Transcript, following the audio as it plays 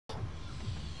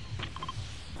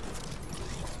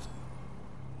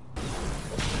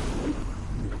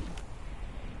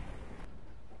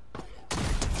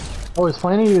Oh, is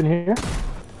Flanny even here?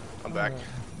 I'm back.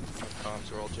 My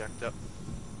comms are all jacked up.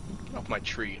 Get off my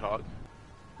tree, hog.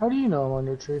 How do you know I'm on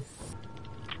your tree?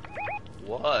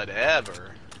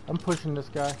 Whatever. I'm pushing this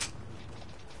guy.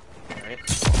 Alright.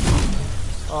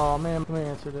 Oh man, let me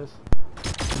answer this.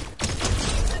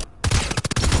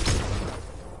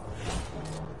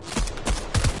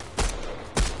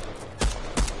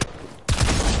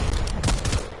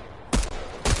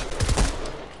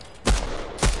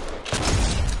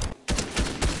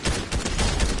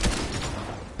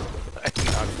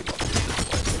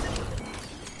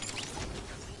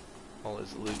 All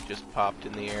his loot just popped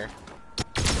in the air.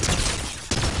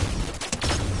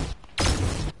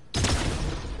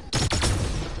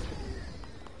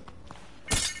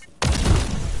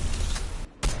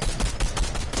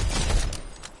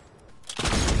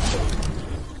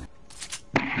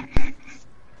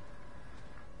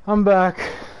 I'm back.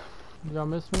 Did y'all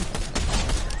miss me?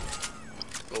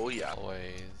 Oh yeah.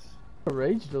 Always. I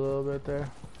raged a little bit there.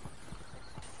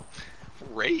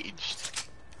 Raged.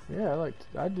 Yeah,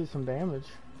 I did some damage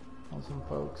on some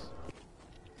folks.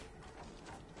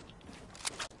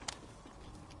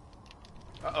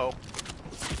 Uh-oh.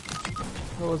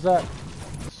 What was that?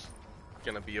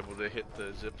 Gonna be able to hit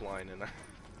the zip line and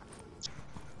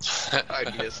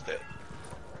I missed it.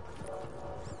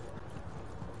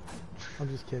 I'm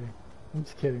just kidding. I'm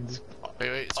just kidding.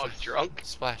 Wait, Oh, drunk?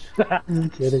 Splash. I'm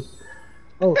kidding.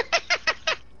 Oh.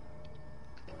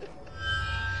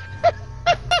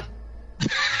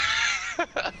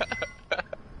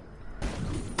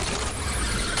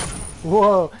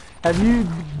 Whoa. Have you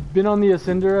been on the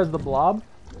Ascender as the blob?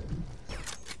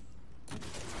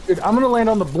 Dude, I'm gonna land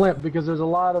on the blimp because there's a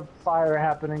lot of fire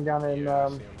happening down in, Yeah, I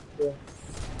see him. yeah.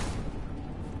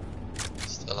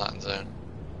 Still not in zone.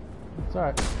 It's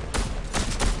alright.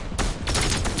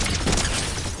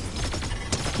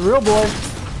 It's a real boy.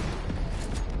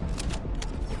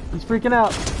 He's freaking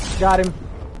out. Got him.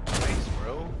 Nice,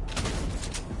 bro.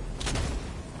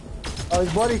 Oh,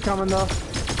 his buddy coming though.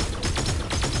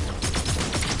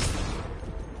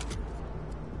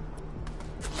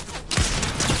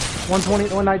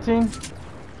 120, 119.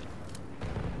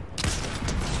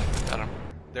 Got him.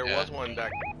 There Yeah. was one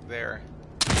back there.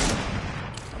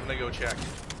 I'm gonna go check.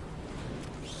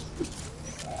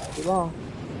 Too long.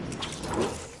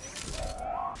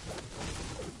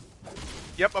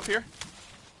 Yep, up here.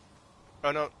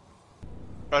 Oh no.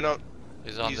 Oh no.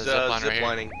 He's on He's the zip line right here.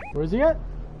 ziplining. Where is he at?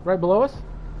 Right below us?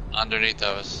 Underneath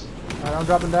of us. Alright, I'm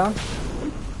dropping down.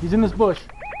 He's in this bush.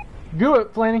 Goo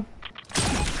it, Flanny.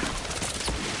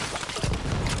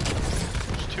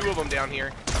 There's two of them down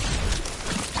here.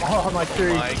 Oh, my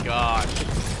tree. Oh my gosh.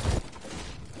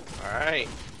 Alright.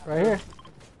 Right here.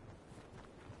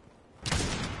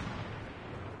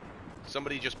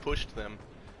 Somebody just pushed them.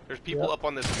 There's people Yep. up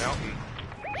on this mountain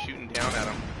shooting down at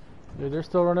them. Dude, they're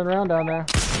still running around down there.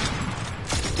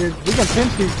 Dude, we can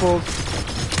pinch these fools.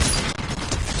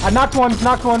 I knocked one,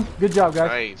 knocked one. Good job, guys.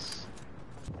 Nice.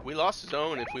 We lost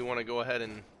zone if we want to go ahead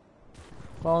and...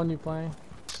 Following you, playing.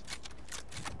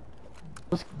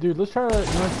 Dude, let's try to.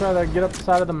 You want to try to get up the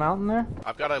side of the mountain there?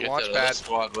 I've got a Get launch the pad. other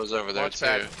squad was over there Launch too.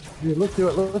 pad. Dude, let's do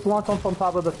it. Let's launch on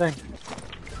top of the thing.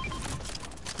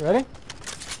 Ready? Yep.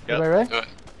 Everybody ready? Do it.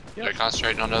 They're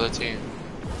concentrating on the other team.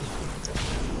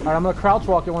 Alright, I'm gonna crouch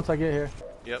walk it once I get here.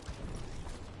 Yep.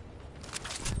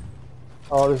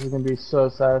 Oh, this is gonna be so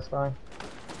satisfying.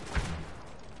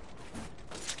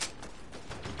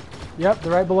 Yep,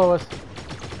 they're right below us.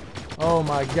 Oh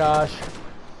my gosh.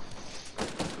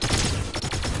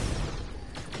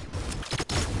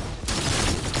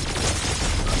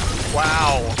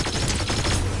 Wow.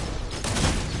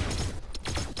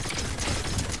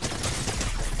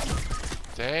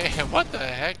 Damn, what the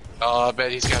heck? Oh, I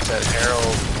bet he's got that arrow.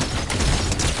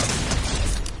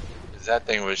 That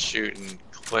thing was shooting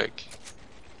quick.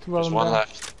 Two of There's them one down.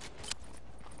 left.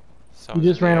 You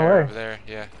just ran away. Over there,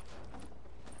 yeah.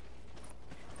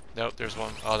 Nope, there's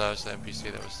one. Oh, that was the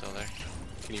NPC that was still there.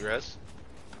 Can you res?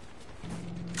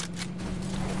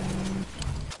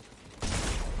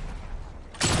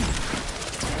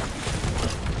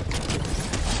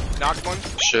 Knocked one.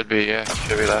 Should be, yeah.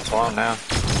 Should be last one now.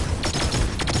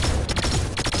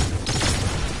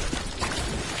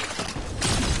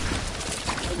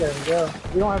 There we go.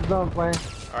 We don't have zone playing.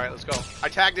 Alright, let's go. I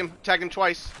tagged him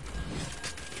twice.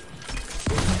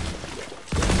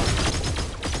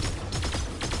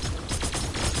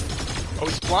 Oh,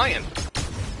 he's flying.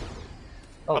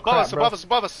 Oh, above crap, us, bro. above us,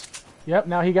 above us. Yep,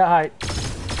 now he got height.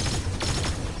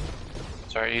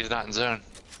 Sorry, he's not in zone.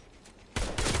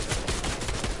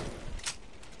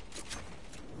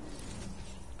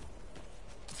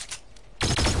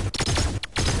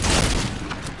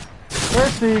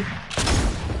 C. Alright,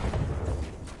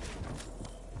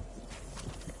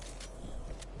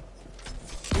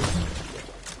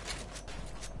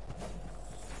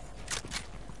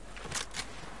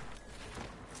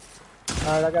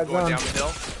 I got Going zone. down the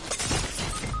hill.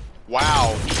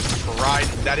 Wow, he's right.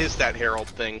 That is that Herald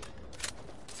thing.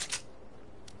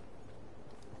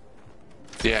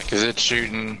 Yeah, because it's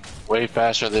shooting way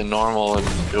faster than normal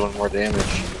and doing more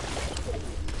damage.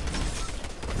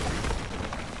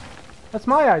 That's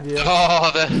my idea.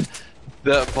 Oh,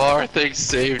 that bar thing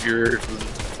saved your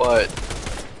butt.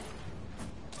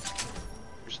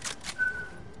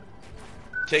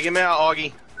 Take him out,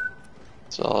 Augie.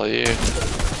 It's all you.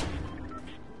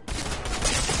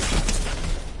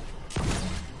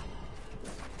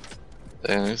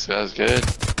 Dang, this guy's good.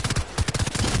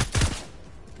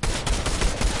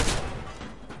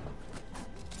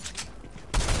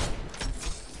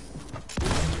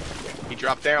 He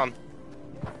dropped down.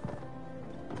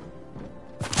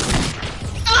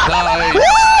 Nice!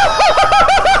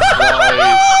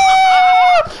 Nice!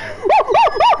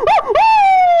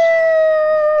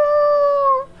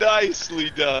 Nicely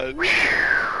done.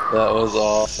 That was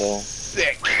awful.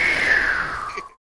 Sick.